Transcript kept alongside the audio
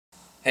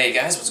Hey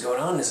guys, what's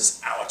going on? This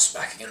is Alex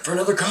back again for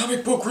another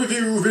comic book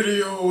review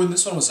video, and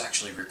this one was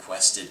actually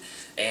requested.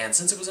 And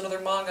since it was another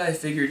manga, I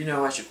figured,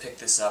 I should pick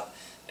this up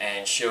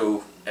and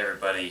show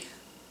everybody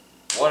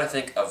what I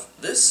think of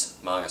this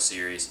manga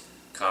series,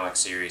 comic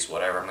series,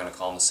 whatever. I'm going to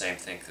call them the same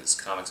thing because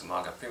comics and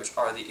manga pretty much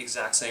are the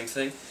exact same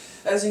thing.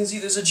 As you can see,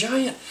 there's a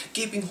giant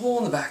gaping hole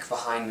in the back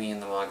behind me in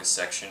the manga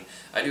section.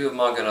 I do have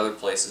manga in other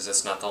places.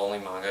 That's not the only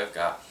manga I've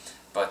got.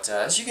 But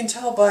as you can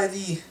tell by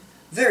the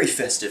very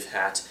festive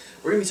hat,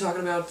 we're going to be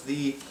talking about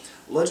the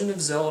Legend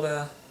of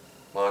Zelda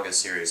manga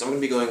series. I'm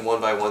going to be going one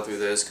by one through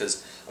those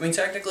because,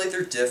 technically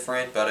they're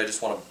different, but I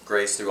just want to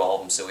graze through all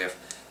of them so we have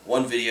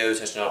one video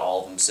touching on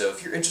all of them. So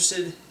if you're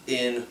interested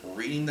in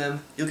reading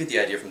them, you'll get the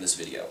idea from this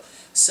video.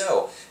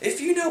 So,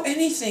 if you know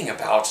anything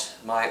about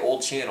my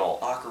old channel,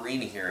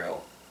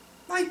 Ocarinahero,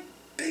 my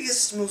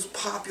biggest, most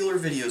popular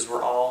videos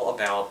were all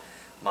about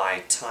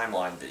my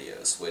timeline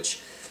videos, which,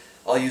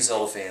 all you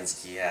Zelda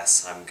fans,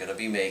 yes, I'm going to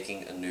be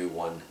making a new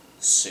one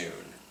soon.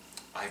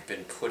 I've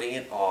been putting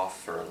it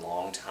off for a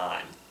long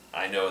time.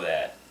 I know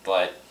that,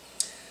 but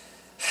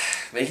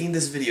making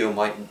this video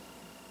might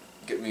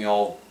get me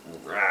all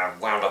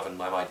wound up and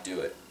I might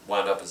do it.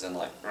 Wound up as in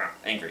like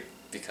angry,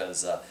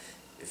 because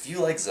if you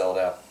like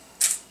Zelda,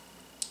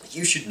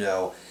 you should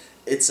know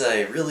it's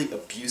a really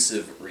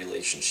abusive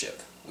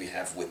relationship we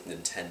have with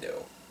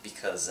Nintendo,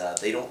 because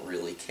they don't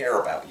really care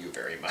about you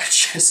very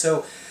much.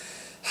 So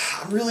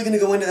I'm really going to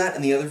go into that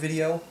in the other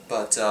video,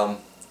 but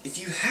if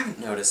you haven't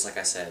noticed, like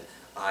I said,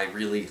 I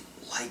really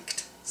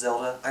liked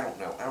Zelda. I don't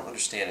know. I don't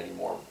understand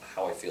anymore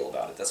how I feel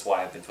about it. That's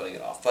why I've been putting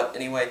it off. But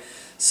anyway,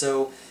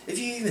 so if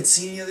you haven't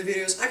seen any other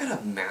videos, I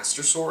got a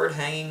Master Sword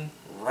hanging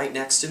right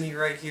next to me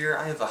right here.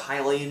 I have a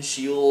Hylian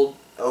shield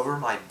over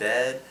my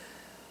bed.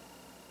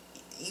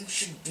 You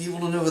should be able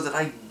to know that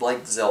I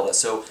like Zelda.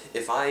 So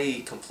if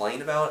I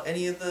complain about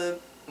any of the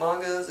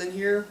mangas in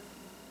here,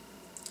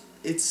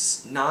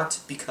 it's not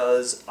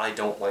because I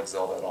don't like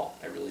Zelda at all.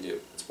 I really do.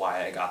 It's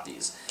why I got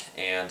these.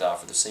 And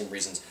for the same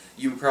reasons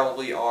you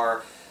probably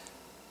are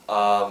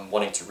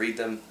wanting to read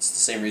them, it's the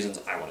same reasons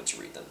I wanted to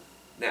read them.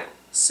 Now,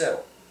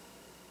 so,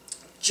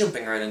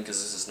 jumping right in,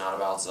 because this is not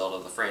about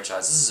Zelda, the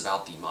franchise, this is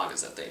about the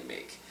mangas that they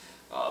make.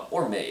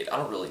 Or made, I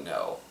don't really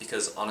know,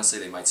 because honestly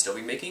they might still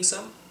be making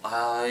some.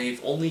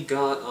 I've only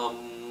got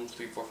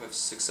 3, 4, 5,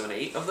 6, 7,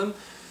 8 of them.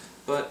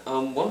 But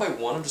one by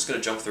one, I'm just going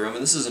to jump through them,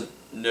 and this is in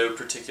no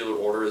particular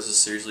order. This is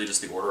seriously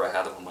just the order I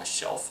had them on my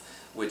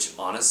shelf, which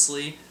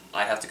honestly,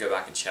 I'd have to go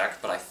back and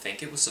check, but I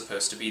think it was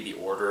supposed to be the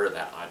order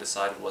that I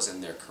decided was in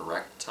their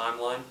correct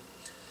timeline.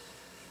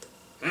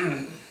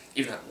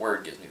 Even that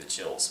word gives me the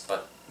chills,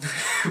 but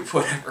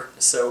whatever.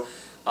 So,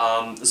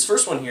 this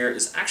first one here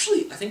is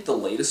actually, I think, the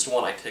latest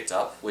one I picked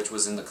up, which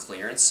was in the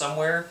clearance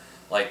somewhere,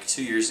 like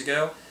 2 years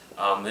ago.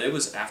 And it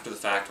was after the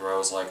fact where I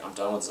was like, I'm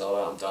done with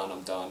Zelda,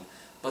 I'm done.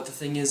 But the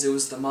thing is, it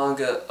was the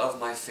manga of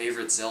my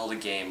favorite Zelda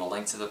game, A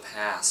Link to the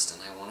Past,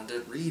 and I wanted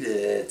to read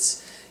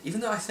it.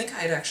 Even though I think I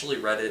had actually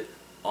read it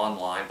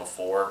online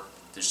before,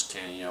 just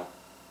kind of,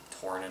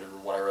 torrent it or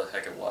whatever the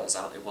heck it was.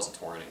 It wasn't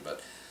torrenting, but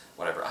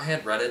whatever. I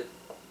had read it,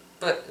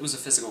 but it was a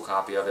physical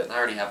copy of it, and I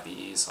already have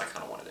these, so I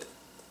kind of wanted it.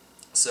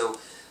 So,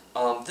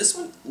 this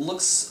one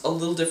looks a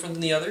little different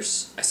than the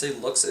others. I say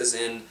looks as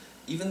in,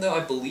 even though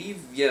I believe,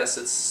 yes,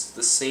 it's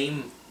the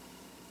same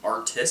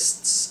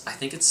artists. I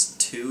think it's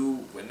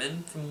 2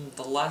 women from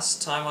the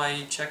last time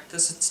I checked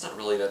this. It's not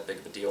really that big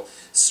of a deal.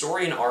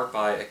 Story and art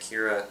by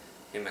Akira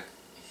Himekawa.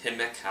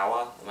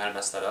 I might have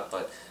messed that up,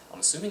 but I'm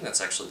assuming that's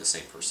actually the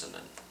same person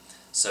then.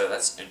 So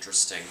that's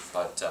interesting.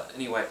 But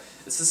anyway,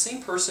 it's the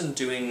same person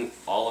doing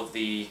all of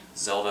the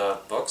Zelda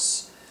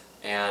books,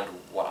 and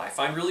what I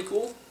find really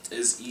cool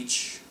is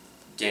each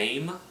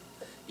game,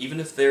 even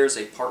if there's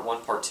a part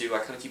 1, part 2, I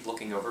kind of keep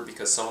looking over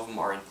because some of them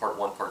are in part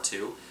 1, part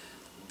 2,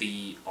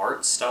 the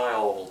art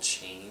style will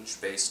change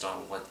based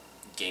on what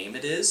game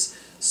it is,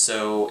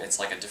 so it's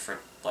like a different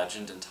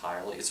legend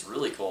entirely. It's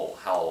really cool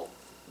how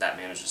that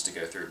manages to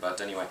go through. But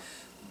anyway,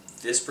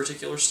 this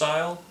particular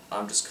style,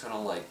 I'm just kind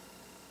of like,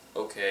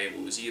 okay,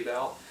 woozy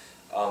about.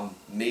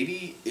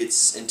 Maybe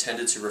it's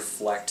intended to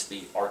reflect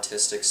the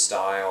artistic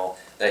style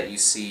that you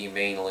see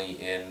mainly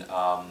in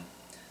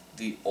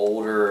the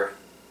older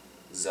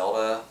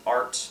Zelda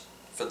art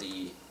for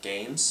the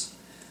games,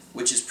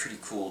 which is pretty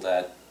cool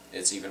that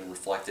it's even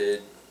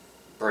reflected,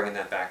 bringing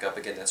that back up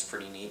again. That's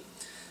pretty neat.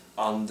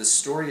 The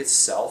story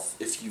itself,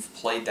 if you've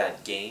played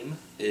that game,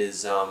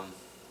 is a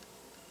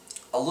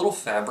little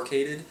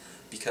fabricated,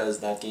 because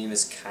that game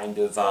is kind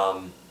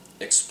of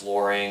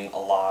exploring a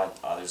lot.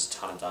 There's a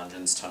ton of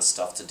dungeons, ton of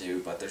stuff to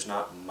do, but there's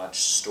not much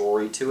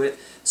story to it.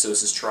 So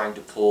this is trying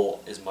to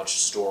pull as much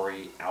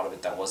story out of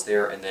it that was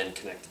there, and then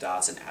connect the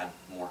dots and add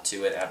more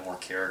to it, add more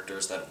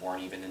characters that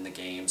weren't even in the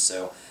game.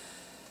 So,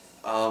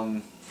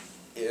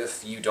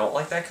 if you don't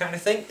like that kind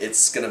of thing,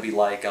 it's gonna be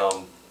like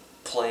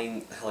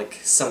playing, like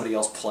somebody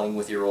else playing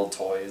with your old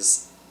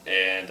toys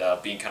and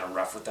being kind of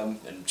rough with them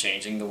and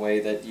changing the way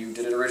that you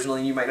did it originally,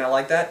 and you might not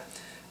like that.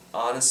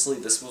 Honestly,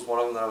 this was one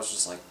of them that I was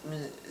just like,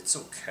 meh, it's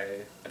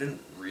okay. I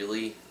didn't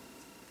really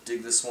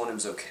dig this one, it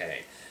was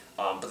okay.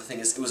 But the thing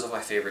is, it was my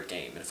favorite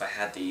game, and if I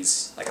had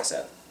these, like I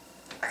said,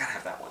 I gotta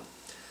have that one.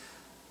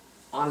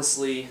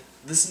 Honestly,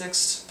 this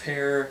next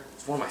pair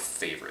is one of my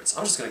favorites.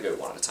 I'm just gonna go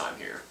one at a time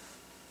here.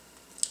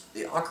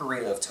 The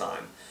Ocarina of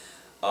Time.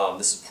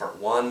 This is part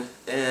 1,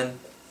 and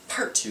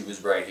part 2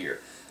 is right here.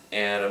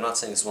 And I'm not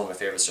saying this is one of my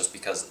favorites just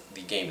because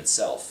the game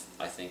itself,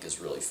 I think, is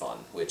really fun,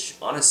 which,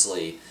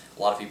 honestly,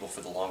 a lot of people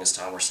for the longest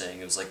time were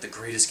saying it was like the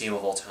greatest game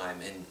of all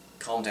time, and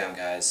calm down,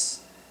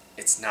 guys.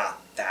 It's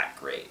not that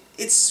great.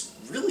 It's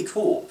really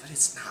cool, but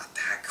it's not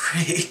that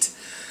great.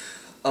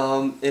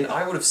 And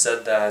I would have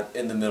said that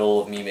in the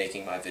middle of me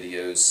making my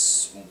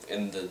videos,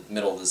 in the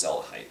middle of the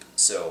Zelda hype,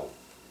 so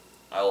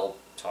I'll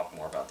talk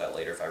more about that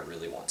later if I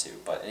really want to.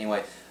 But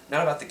anyway,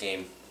 not about the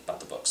game,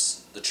 about the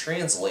books. The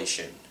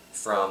translation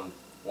from,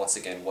 once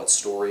again, what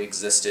story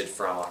existed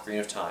from Ocarina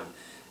of Time,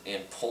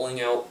 and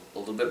pulling out a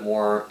little bit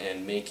more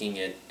and making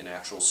it an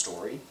actual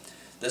story.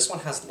 This one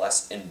has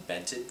less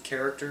invented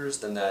characters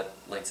than that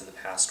Link to the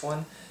Past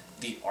one.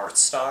 The art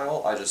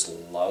style, I just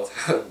love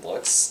how it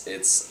looks.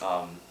 It's,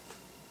 I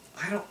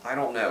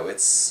don't know,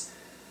 it's...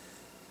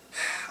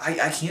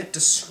 I can't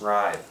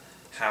describe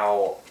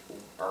how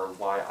or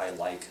why I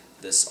like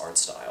this art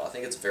style. I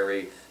think it's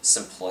very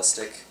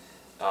simplistic.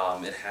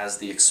 It has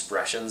the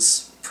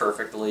expressions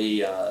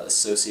perfectly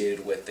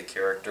associated with the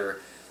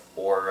character,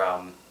 or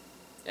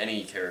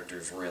any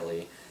characters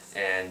really,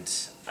 and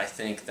I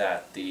think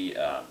that the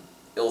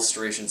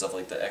illustrations of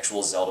like the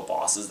actual Zelda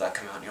bosses that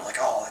come out and you're like,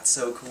 oh, that's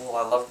so cool,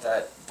 I love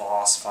that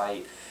boss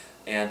fight,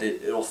 and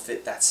it'll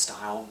fit that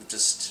style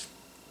just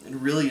in a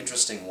really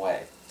interesting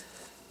way.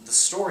 The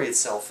story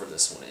itself for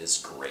this one is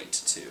great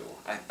too.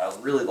 I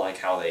really like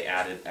how they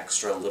added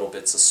extra little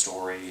bits of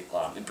story.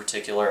 In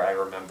particular, I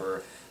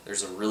remember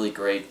there's a really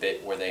great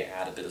bit where they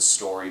add a bit of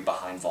story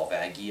behind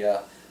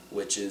Volvagia,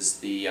 which is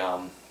the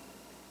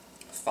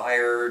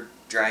fire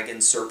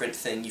dragon serpent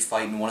thing you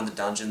fight in one of the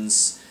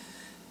dungeons,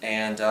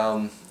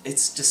 and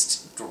it's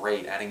just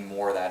great adding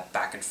more of that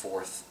back and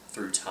forth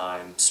through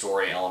time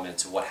story element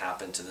to what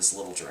happened to this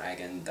little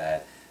dragon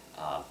that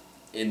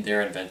in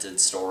their invented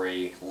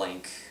story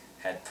Link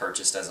had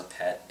purchased as a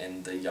pet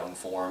in the young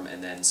form,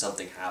 and then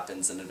something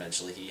happens and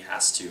eventually he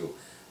has to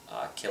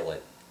kill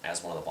it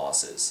as one of the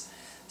bosses.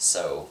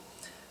 So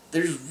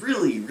there's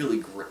really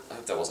great... I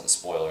hope that wasn't a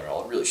spoiler at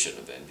all. It really shouldn't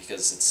have been,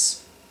 because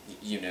it's...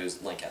 you know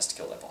Link has to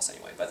kill that boss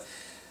anyway. But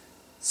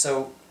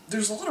so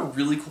there's a lot of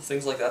really cool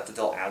things like that that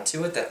they'll add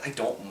to it that I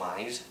don't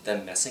mind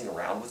them messing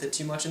around with it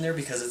too much in there,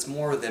 because it's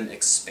more them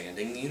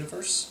expanding the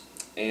universe,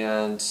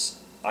 and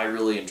I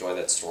really enjoy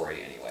that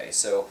story anyway.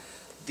 So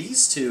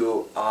these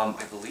two,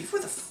 I believe, were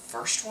the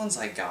first ones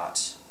I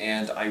got,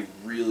 and I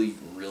really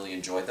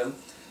enjoyed them.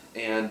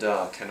 And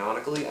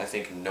canonically, I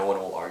think no one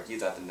will argue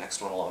that the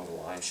next one along the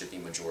line should be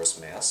Majora's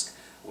Mask,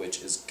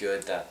 which is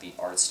good that the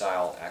art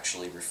style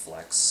actually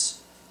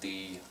reflects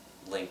the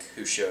Link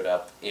who showed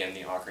up in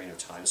the Ocarina of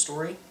Time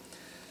story.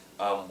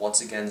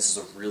 Once again, this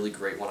is a really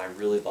great one. I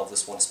really love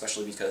this one,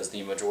 especially because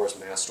the Majora's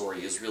Mask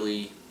story is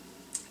really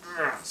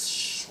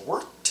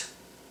short.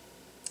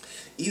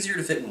 Easier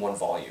to fit in one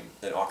volume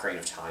than Ocarina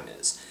of Time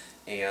is,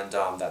 and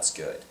that's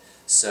good.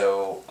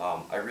 So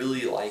I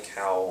really like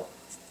how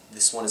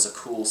this one is a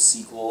cool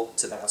sequel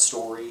to that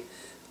story.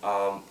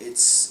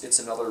 It's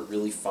another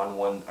really fun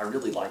one. I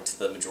really liked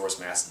the Majora's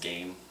Mask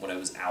game when it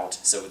was out,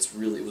 so it was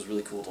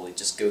really cool to like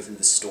just go through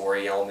the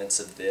story elements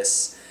of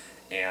this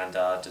and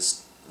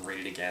just read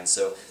it again.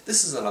 So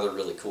this is another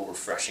really cool,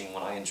 refreshing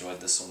one. I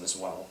enjoyed this one as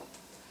well.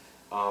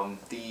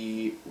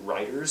 The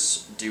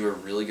writers do a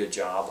really good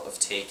job of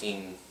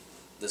taking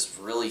this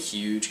really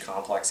huge,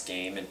 complex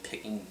game and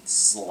picking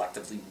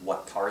selectively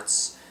what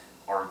parts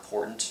are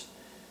important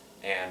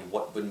and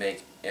what would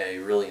make a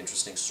really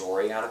interesting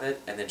story out of it,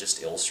 and then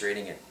just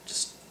illustrating it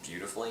just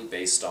beautifully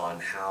based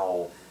on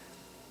how...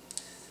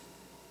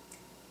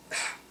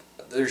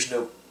 there's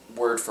no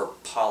word for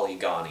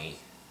polygony.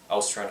 I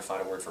was trying to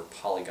find a word for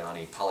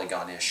polygony,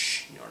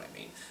 polygonish, you know what I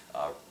mean.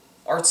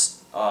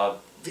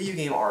 Video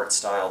game art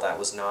style that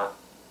was not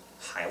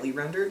highly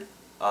rendered.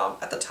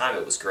 At the time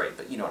it was great,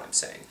 but you know what I'm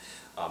saying.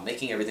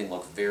 Making everything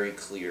look very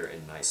clear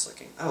and nice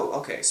looking. Oh,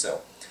 okay,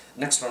 so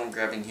next one I'm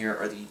grabbing here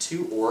are the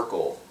two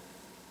Oracle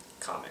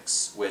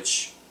comics,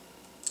 which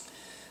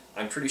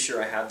I'm pretty sure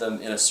I had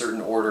them in a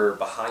certain order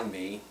behind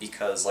me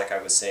because, like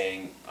I was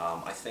saying,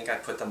 I think I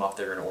put them up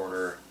there in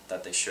order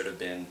that they should have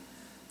been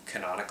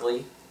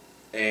canonically.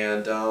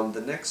 And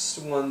the next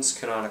ones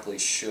canonically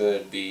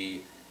should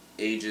be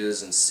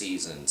Ages and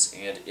Seasons,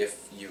 and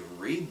if you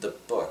read the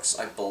books,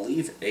 I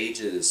believe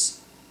Ages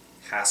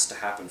has to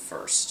happen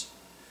first.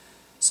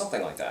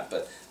 Something like that,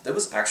 but that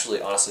was actually,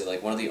 honestly,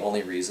 like one of the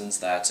only reasons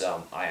that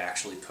I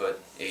actually put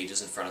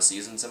Ages in front of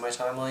Seasons in my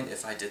timeline.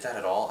 If I did that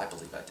at all, I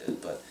believe I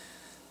did, but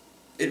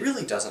it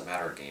really doesn't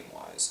matter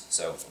game-wise.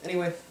 So,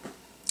 anyway,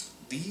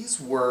 these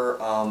were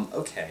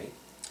okay.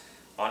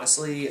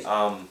 Honestly,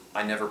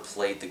 I never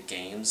played the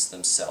games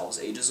themselves,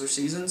 Ages or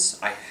Seasons.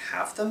 I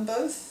have them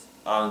both,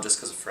 just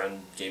because a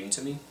friend gave them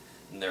to me,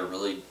 and they're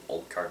really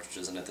old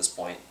cartridges, and at this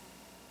point,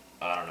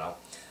 I don't know.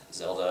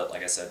 Zelda,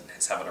 like I said,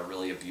 is having a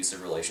really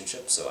abusive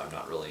relationship, so I'm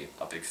not really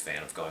a big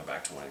fan of going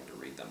back to wanting to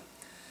read them.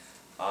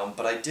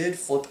 But I did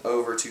flip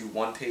over to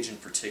one page in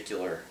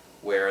particular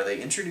where they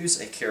introduce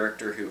a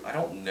character who I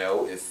don't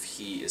know if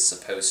he is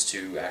supposed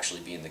to actually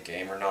be in the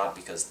game or not,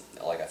 because,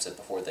 like I've said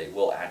before, they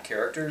will add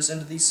characters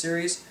into these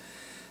series.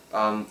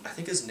 I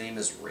think his name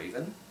is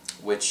Raven,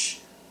 which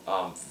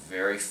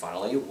very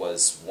funnily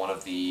was one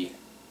of the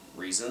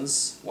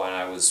reasons when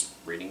I was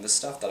reading this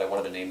stuff that I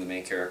wanted to name the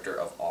main character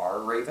of R.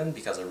 Raven,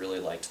 because I really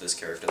liked this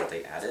character that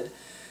they added.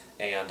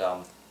 And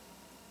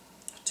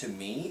to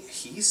me,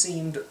 he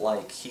seemed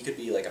like he could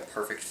be like a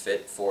perfect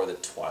fit for the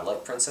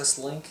Twilight Princess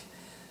Link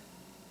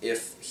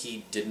if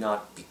he did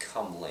not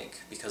become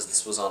Link, because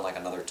this was on like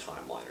another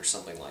timeline or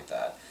something like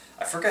that.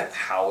 I forget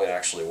how it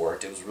actually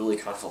worked. It was really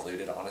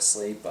convoluted,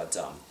 honestly, but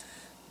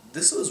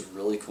this was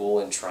really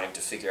cool in trying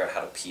to figure out how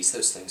to piece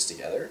those things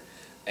together.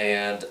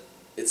 And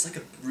it's like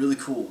a really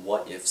cool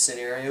what-if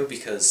scenario,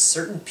 because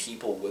certain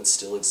people would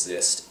still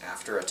exist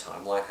after a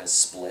timeline has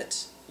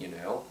split, you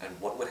know, and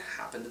what would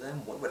happen to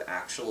them? What would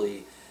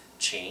actually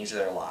change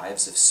their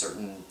lives if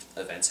certain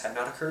events had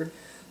not occurred?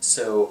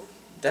 So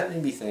that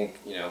made me think,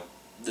 you know,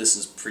 this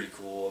is pretty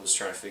cool. I was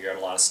trying to figure out a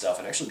lot of stuff,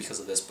 and actually because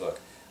of this book,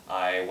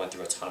 I went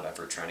through a ton of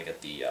effort trying to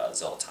get the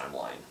Zelda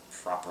timeline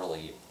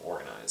properly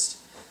organized.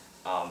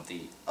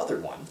 The other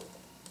one,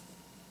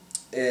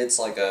 it's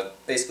like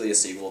basically a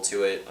sequel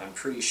to it. I'm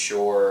pretty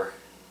sure,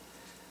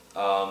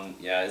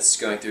 yeah, it's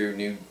going through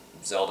new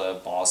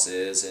Zelda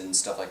bosses and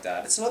stuff like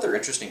that. It's another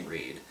interesting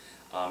read.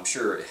 I'm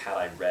sure had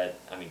I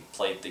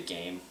played the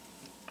game,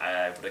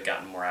 I would have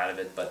gotten more out of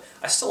it, but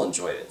I still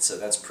enjoyed it, so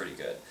that's pretty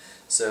good.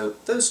 So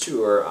those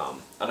two are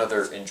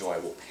another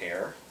enjoyable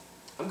pair.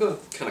 I'm going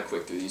kind of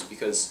quick through these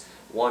because,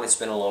 one, it's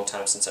been a long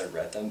time since I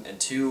read them, and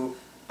two,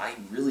 I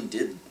really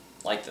did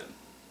like them.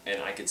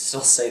 And I could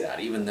still say that,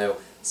 even though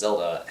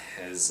Zelda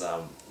has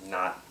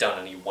not done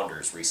any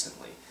wonders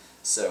recently.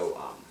 So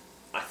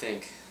I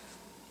think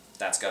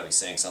that's got to be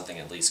saying something,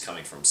 at least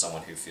coming from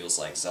someone who feels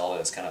like Zelda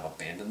has kind of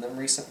abandoned them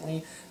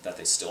recently, that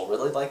they still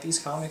really like these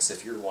comics.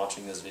 If you're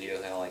watching this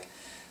video kind of like,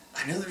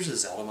 I know there's a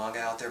Zelda manga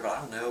out there, but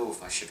I don't know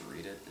if I should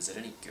read it. Is it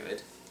any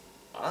good?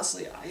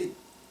 Honestly,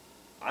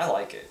 I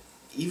like it,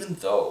 even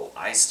though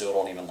I still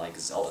don't even like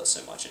Zelda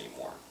so much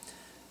anymore.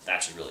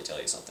 That should really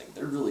tell you something.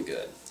 They're really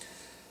good.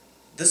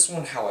 This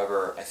one,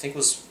 however, I think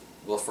was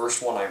the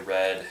first one I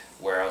read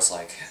where I was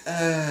like,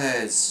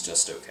 it's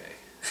just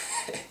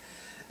okay.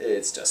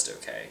 It's just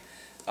okay.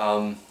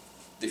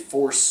 The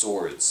Four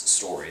Swords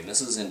story, and this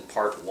is in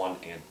part 1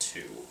 and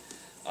 2.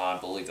 I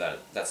believe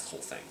that's the whole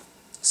thing.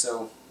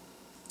 So,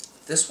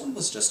 this one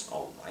was just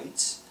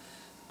alright.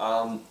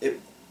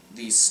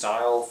 The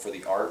style for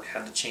the art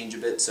had to change a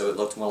bit, so it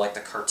looked more like the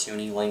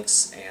cartoony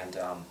Links, and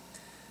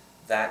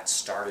that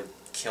started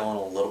killing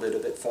a little bit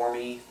of it for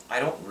me. I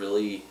don't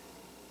really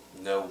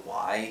know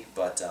why,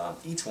 but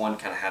each one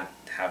kind of had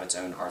to have its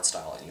own art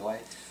style anyway.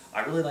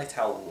 I really liked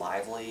how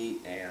lively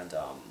and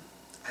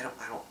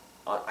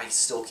I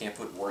still can't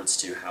put words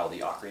to how the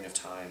Ocarina of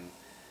Time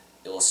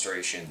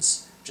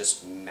illustrations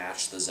just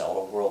match the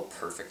Zelda world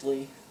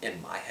perfectly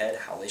in my head,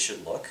 how they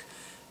should look.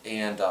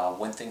 And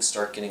when things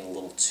start getting a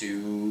little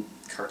too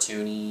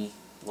cartoony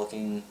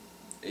looking,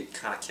 it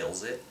kind of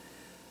kills it.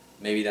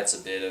 Maybe that's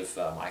a bit of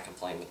my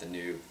complaint with the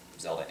new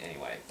Zelda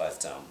anyway,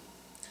 but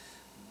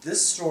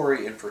this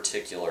story in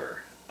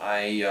particular,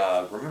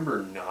 I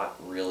remember not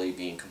really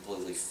being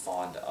completely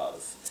fond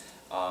of.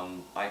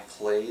 I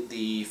played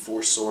the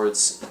Four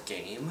Swords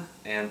game,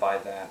 and by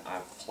that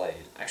I've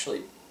played,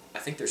 actually, I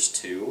think there's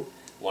two.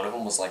 One of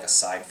them was like a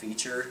side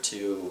feature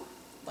to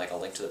like a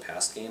Link to the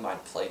Past game.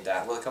 I'd played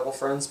that with a couple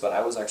friends, but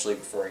I was actually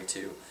referring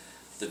to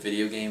the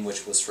video game,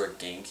 which was for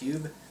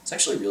GameCube. It's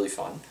actually really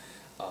fun.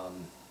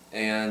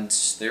 And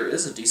there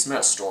is a decent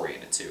amount of story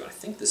in it too, and I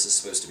think this is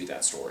supposed to be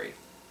that story.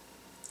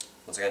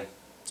 Once again,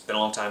 it's been a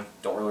long time,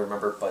 don't really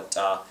remember, but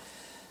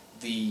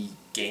the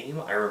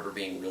game I remember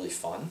being really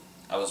fun.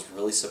 I was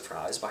really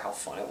surprised by how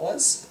fun it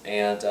was,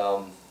 and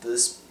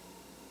this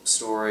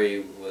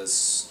story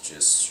was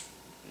just,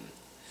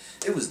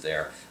 it was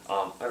there.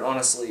 And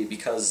honestly,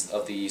 because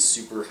of the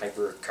super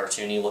hyper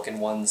cartoony looking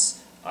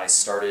ones, I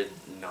started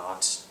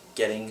not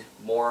getting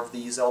more of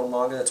the Zelda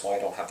manga. That's why I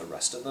don't have the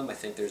rest of them. I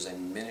think there's a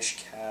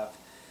Minish Cap,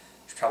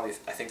 I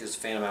think there's a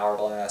Phantom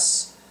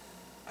Hourglass.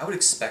 I would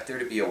expect there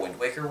to be a Wind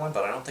Waker one,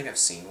 but I don't think I've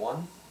seen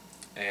one.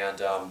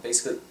 And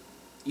basically,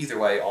 either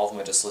way, all of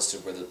them I just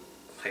listed were the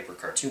hyper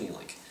cartoony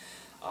Link.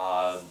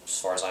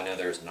 As far as I know,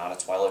 there's not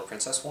a Twilight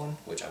Princess one,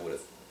 which I would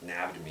have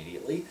nabbed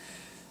immediately.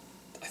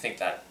 I think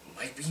that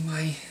might be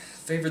my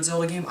favorite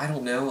Zelda game. I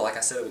don't know. Like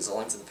I said, it was A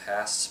Link to the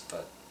Past,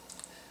 but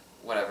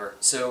whatever.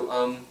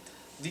 So,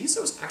 these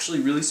I was actually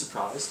really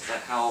surprised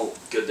at how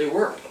good they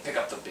were. I'm going to pick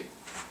up the big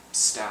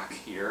stack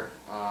here.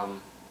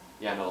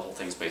 Yeah, no, the whole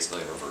thing's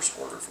basically in reverse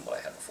order from what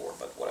I had before,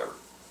 but whatever.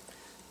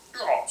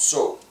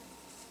 So,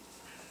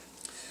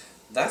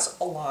 that's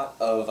a lot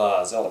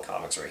of Zelda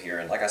comics right here,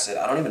 and like I said,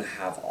 I don't even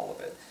have all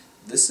of it.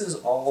 This is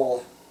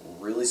all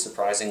really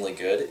surprisingly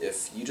good.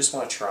 If you just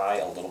want to try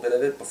a little bit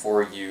of it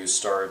before you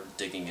start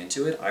digging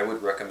into it, I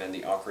would recommend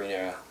the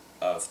Ocarina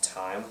of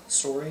Time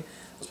story.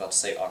 I was about to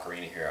say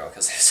Ocarina-hero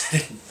because I've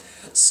said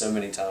it so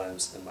many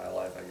times in my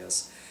life, I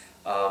guess.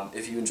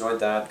 If you enjoyed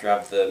that,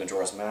 grab the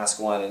Majora's Mask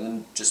one and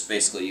then just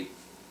basically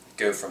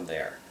go from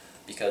there.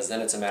 Because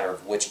then it's a matter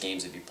of which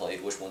games have you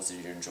played, which ones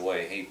did you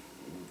enjoy, hey,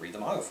 read the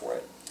manga for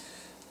it.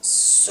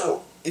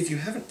 So, if you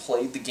haven't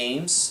played the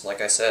games,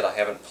 like I said, I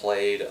haven't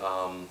played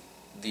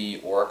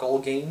the Oracle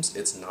games.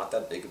 It's not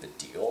that big of a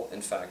deal.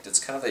 In fact, it's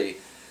kind of a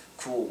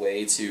cool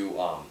way to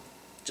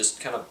just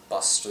kind of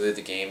bust through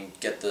the game,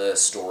 get the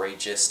story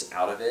gist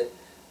out of it,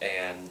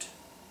 and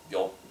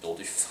you'll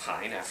do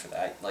fine after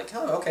that. Like,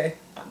 oh, okay,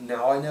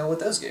 now I know what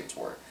those games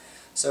were.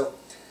 So,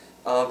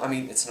 I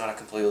mean, it's not a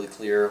completely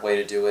clear way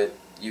to do it.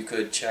 You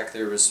could check,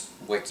 there was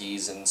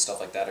wikis and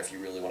stuff like that if you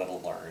really wanted to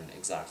learn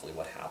exactly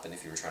what happened,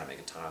 if you were trying to make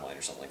a timeline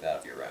or something like that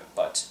of your own.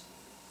 But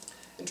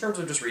in terms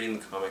of just reading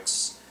the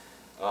comics,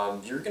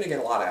 you're going to get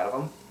a lot out of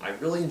them. I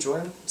really enjoy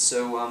them,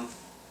 so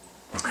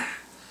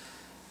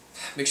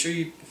make sure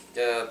you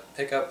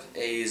pick up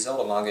a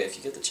Zelda manga if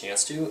you get the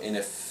chance to, and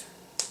if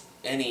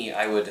any,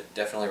 I would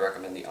definitely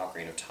recommend the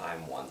Ocarina of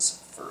Time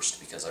ones first,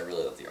 because I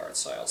really love the art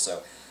style.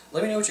 So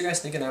let me know what you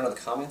guys think down in the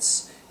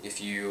comments. If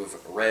you've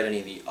read any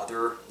of the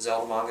other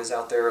Zelda mangas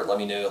out there, let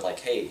me know, like,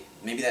 hey,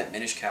 maybe that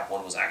Minish Cap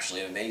one was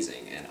actually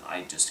amazing, and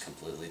I just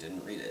completely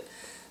didn't read it.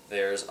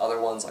 There's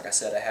other ones, like I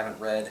said, I haven't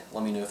read.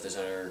 Let me know if there's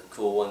other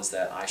cool ones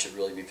that I should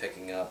really be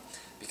picking up,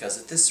 because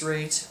at this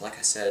rate, like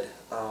I said,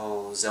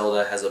 oh,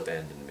 Zelda has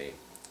abandoned me,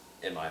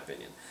 in my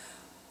opinion.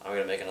 I'm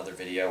going to make another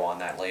video on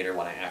that later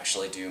when I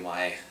actually do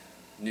my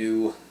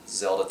new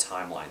Zelda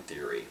timeline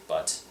theory,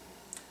 but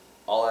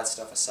all that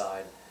stuff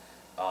aside,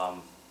 I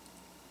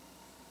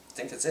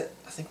think that's it.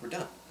 I think we're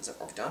done.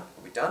 Are we done?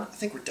 Are we done? I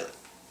think we're done.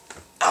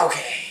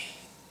 Okay.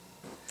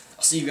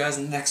 I'll see you guys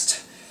in the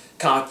next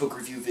comic book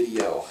review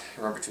video.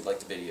 Remember to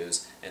like the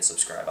videos and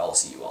subscribe. I'll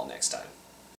see you all next time.